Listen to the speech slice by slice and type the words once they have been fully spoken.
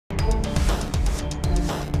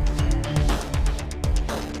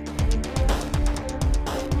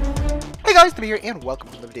guys, to be here and welcome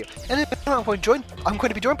to the video. And I'm going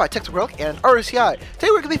to be joined by Textbook and RRCI. Today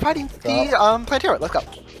we're going to be fighting the plantara. Let's go.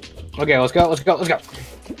 Okay, let's go.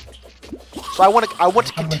 So I want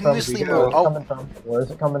to continuously move. Where is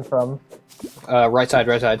it coming from? Right side.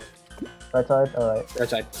 Right side? Alright. Right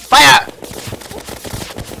side. Fire!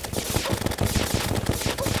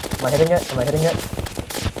 Am I hitting it?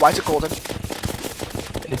 Why is it golden?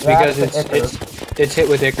 It's because it's hit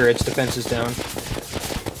with Icar, its defense is down.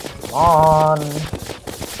 Come on!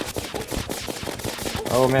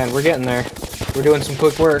 Oh man, we're getting there. We're doing some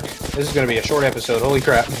quick work. This is gonna be a short episode, holy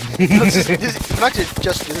crap. We're going to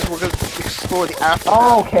explore the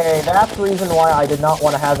aftermath. Okay, that's the reason why I did not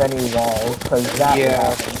want to have any walls, because that would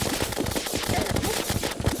happen.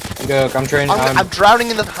 Look, I'm training. I'm drowning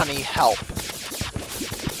in the honey, help.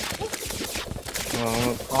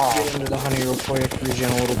 Get into the honey real quick, regen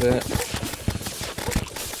a little bit.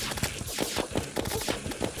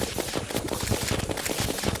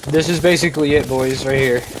 This is basically it, boys, right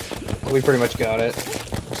here. We pretty much got it.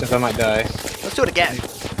 Except I might die. Let's do it again.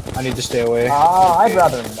 I need to stay away. I'd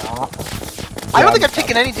rather not. I don't think I've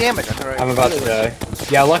taken any damage. I'm about to die.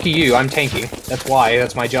 Yeah, lucky you, I'm tanky. That's why,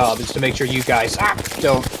 that's my job, is to make sure you guys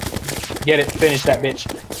don't get it, finish that bitch.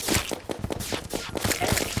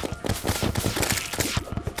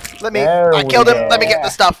 I killed him, let me get the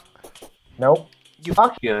stuff. Nope. You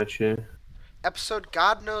fuck. Gotcha. Episode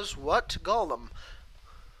God knows what, Golem.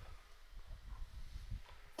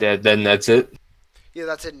 Then that's it? Yeah,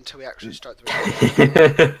 that's it until we actually start the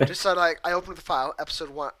video. Just so I opened the file,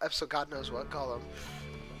 episode God knows what, Golem.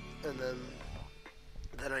 And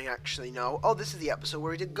then I actually know, oh, this is the episode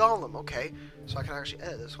where we did Golem, okay. So I can actually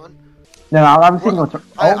edit this one. No, I'm thinking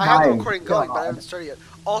I have the recording going, but I haven't started yet.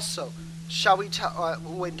 Also, shall we tell,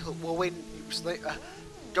 we'll wait,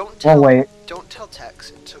 don't tell Tex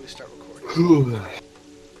until we start recording.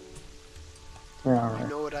 Yeah, you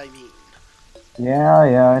know what I mean. Yeah,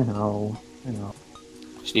 I know.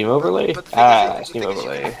 Steam overlay? But the Steam thing is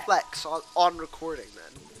overlay. you can flex on recording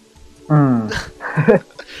then.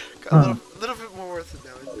 Got a little bit more worth it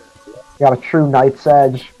now, isn't it? Got a true Knight's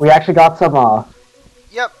Edge. We actually got some,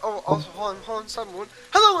 Yep, oh, also, hold on, someone.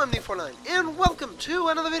 Hello, I'm D49, and welcome to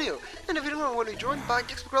another video. And if you don't know, we're going to be joined by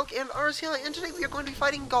Textbook and RRCI, and today we are going to be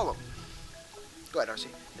fighting Golem. Go ahead, RC.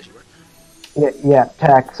 Yes, you were. Yeah,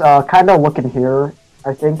 Tex. Kinda looking here.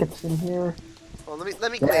 I think it's in here. Well,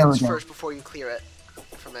 let me glance first before you clear it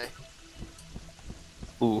for me.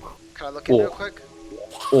 Ooh. Can I look in real quick?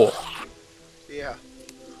 Oh. Yeah.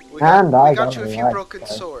 We got you a few broken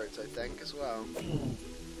swords, I think, as well.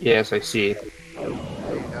 Yes, I see. There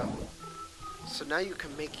you go. So now you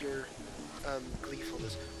can make your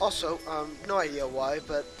gleefulness. Also, no idea why,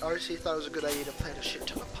 but RC thought it was a good idea to plant a shit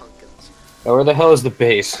ton of pumpkins. Oh, where the hell is the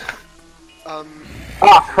base? Oh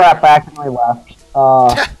crap! I accidentally left.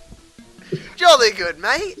 Jolly good,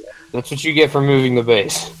 mate. That's what you get for moving the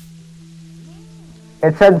base.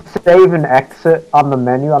 It said save and exit on the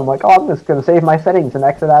menu. I'm like, oh, I'm just gonna save my settings and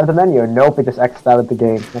exit out of the menu. Nope, it just exited out of the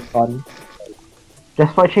game. That's fun.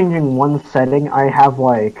 Just by changing one setting, I have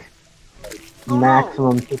like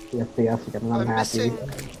maximum 50 FPS again, and I'm happy. Missing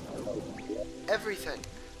everything.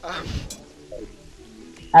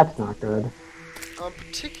 That's not good.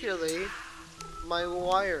 Particularly my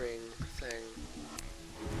wiring thing.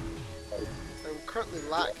 I'm currently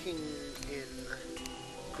lacking in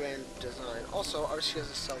grand design. Also, RC has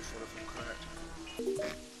a cell phone, if I'm correct.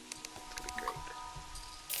 That'd be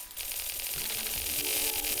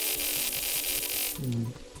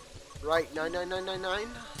great. Right, 99999.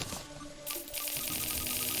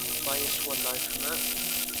 Minus 19 from that.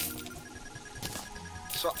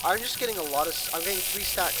 So I'm just getting I'm getting 3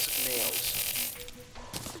 stacks of nails.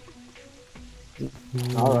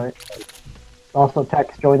 Alright. Also,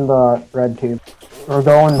 Tex, join the red tube. We're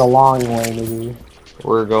going the long way, maybe.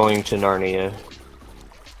 We're going to Narnia.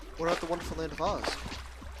 What about the wonderful land of Oz?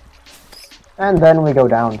 And then we go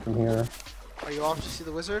down from here. Are you off to see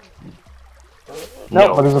the wizard?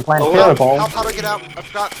 Nope, but there's a plantara ball. How to get out? I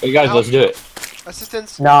forgot. Hey guys, let's do it.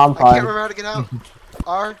 Assistance. No, I'm fine. I can't remember how to get out.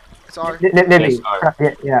 R. It's R.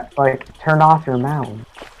 Yeah, like, turn off your mouth.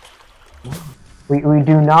 We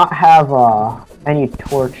do not have, any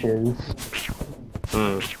torches.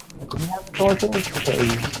 Do we have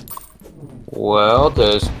torches? Well,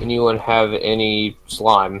 does anyone have any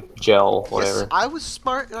slime, gel, whatever? Yes, I was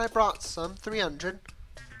smart and I brought some. 300.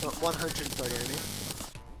 Not 130, I mean.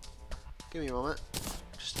 Give me a moment.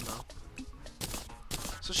 Just a moment.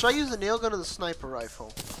 So should I use the nail gun or the sniper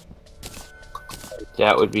rifle?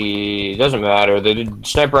 That would be... doesn't matter. The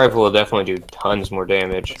sniper rifle will definitely do tons more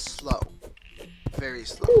damage. It's slow. Very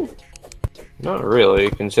slow. Not really,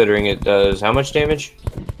 considering it does how much damage?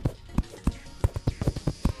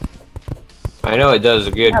 I know it does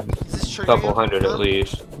a good couple hundred at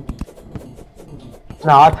least.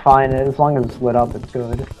 No, it's fine. As long as it's lit up, it's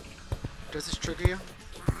good. Does this trigger you?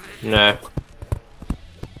 Nah.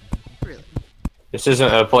 Really? This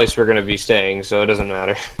isn't a place we're gonna be staying, so it doesn't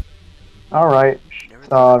matter. Alright.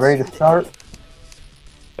 Ready to start?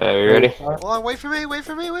 You ready? Hold on, wait for me, wait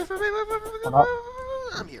for me, wait for me, wait for me, wait for me.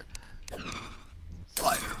 I'm here.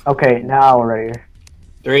 Okay, now we're ready.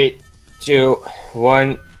 3, 2,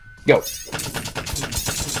 1, go.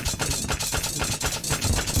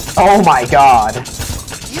 Oh my god.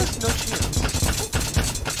 He has no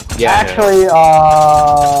chance. Yeah. Actually,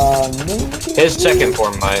 maybe? His second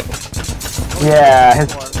form might. Yeah,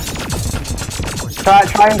 his...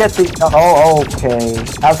 Try and get the... Oh, okay.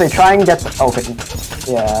 I would say try and get the...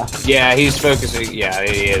 Okay. Yeah. Yeah, he's focusing. Yeah,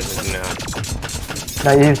 he is. No.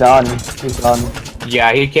 No, he's done. He's done.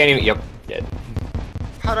 Yeah, he can't even. Yep, dead.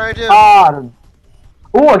 How do I do?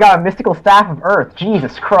 Ooh, I got a mystical staff of earth.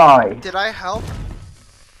 Jesus Christ. Did I help?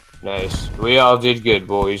 Nice. We all did good,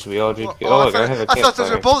 boys. We all did good. Oh, Look, I have a I thought those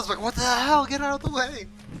were campfire. bullets. Like, what the hell? Get out of the way.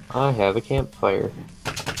 I have a campfire.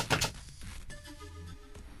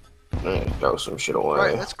 Throw some shit away.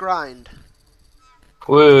 Right, let's grind.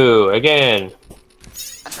 Woo! Again.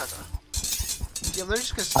 Yeah, they're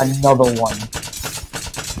just gonna Another one.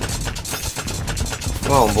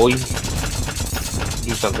 Come on, boy.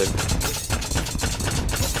 Do something.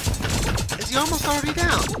 Is he almost already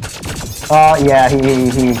down? Yeah,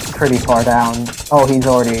 he's pretty far down. Oh, he's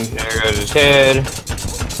already... There goes his head.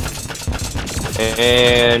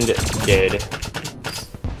 And dead.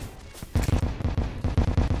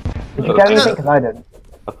 Did you get anything? Because I didn't.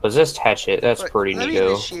 A possessed hatchet. That's Right, pretty let me neato.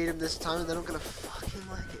 initiate him this time, and then I'm gonna fucking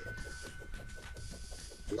like it.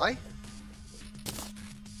 Why?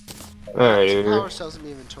 Alright, Power cells in the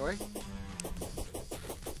inventory.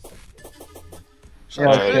 Yeah,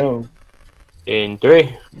 let's go. in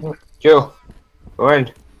 3, 2,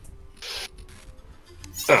 1.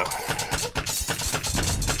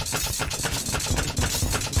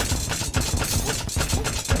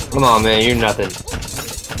 Come on, man, you're nothing.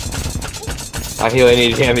 I feel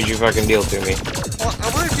any damage you fucking deal to me. Well,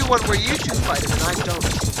 I want to do one where you two fight him, and I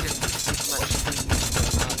don't.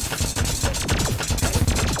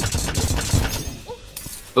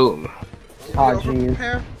 Boom. Oh,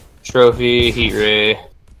 jeez. Trophy, heat ray.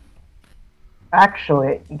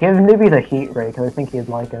 Actually, give Nibby the heat ray, because I think he'd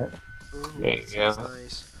like it. There you go.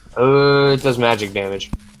 Nice. It does magic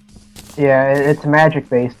damage. Yeah, it's magic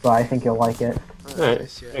based, but I think you'll like it. Alright,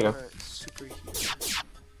 Nice, yeah. there you go. Alright, super heat.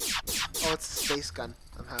 Oh, it's a space gun.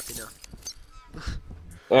 I'm happy now.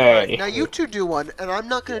 Alrighty. Now you two do one, and I'm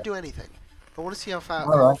not gonna do anything. I want to see how fast.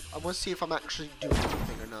 Alright. I want to see if I'm actually doing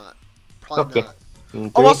anything or not. Probably Okay. not.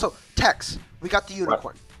 In Oh, 3. also, Tex, we got the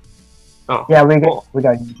unicorn. Oh, Yeah, we cool.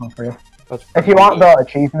 got a unicorn for you. That's If you want the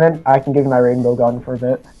achievement, I can give you my rainbow gun for a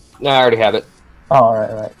bit. No, I already have it. Oh,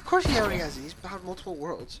 alright. Of course he already has it. He's had multiple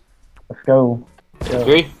worlds. Let's go. In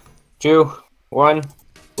 3, 2, 1,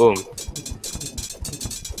 boom.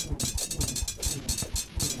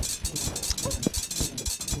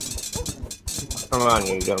 Come on,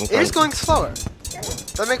 you dumb It is cunt. going slower.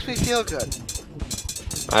 That makes me feel good.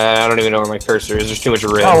 I don't even know where my cursor is. There's too much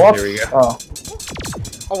red. Oh, whoops. There we go. Oh.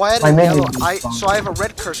 Oh, I had My a menu yellow. is fine. So I have a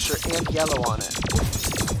red cursor and yellow on it.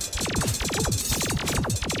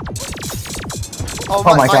 Oh, Oh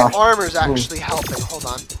my my gosh. armor's actually helping. Hold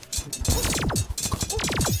on.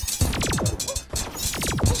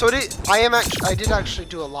 So I did actually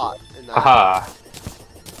do a lot in that. Haha.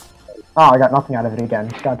 Oh, I got nothing out of it again.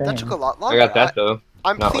 God damn. That took a lot I longer. got that though.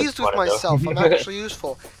 I'm Not like pleased with wanted, though. myself. I'm actually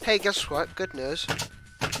useful. Hey, guess what? Good news.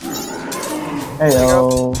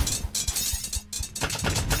 Heyo.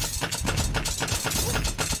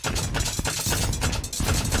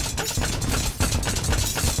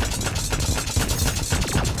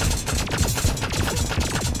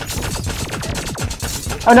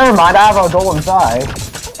 Oh, never mind. I have a Golem's eye.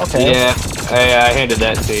 Okay. Yeah, I handed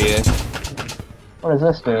that to you. What does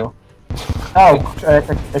this do? Oh,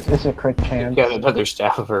 it's a crit chance. Got another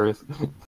staff of earth.